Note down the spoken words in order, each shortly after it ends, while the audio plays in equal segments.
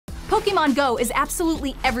Pokemon Go is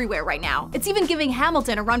absolutely everywhere right now. It's even giving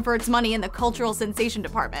Hamilton a run for its money in the cultural sensation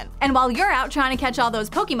department. And while you're out trying to catch all those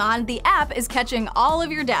Pokemon, the app is catching all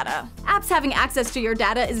of your data. Apps having access to your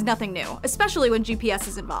data is nothing new, especially when GPS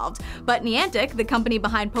is involved. But Niantic, the company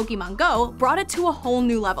behind Pokemon Go, brought it to a whole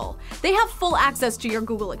new level. They have full access to your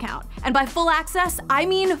Google account. And by full access, I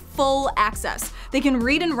mean full access. They can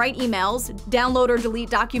read and write emails, download or delete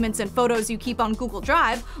documents and photos you keep on Google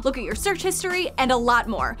Drive, look at your search history, and a lot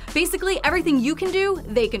more. Basically, everything you can do,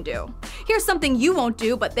 they can do. Here's something you won't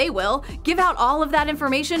do, but they will. Give out all of that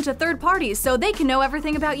information to third parties so they can know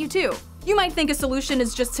everything about you too. You might think a solution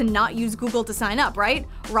is just to not use Google to sign up, right?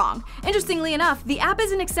 Wrong. Interestingly enough, the app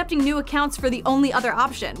isn't accepting new accounts for the only other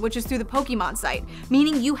option, which is through the Pokemon site,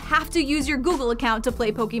 meaning you have to use your Google account to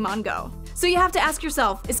play Pokemon Go. So you have to ask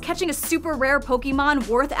yourself, is catching a super rare Pokemon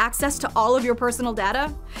worth access to all of your personal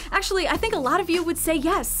data? Actually, I think a lot of you would say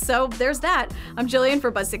yes, so there's that. I'm Gillian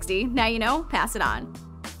for Buzz60. Now you know, pass it on.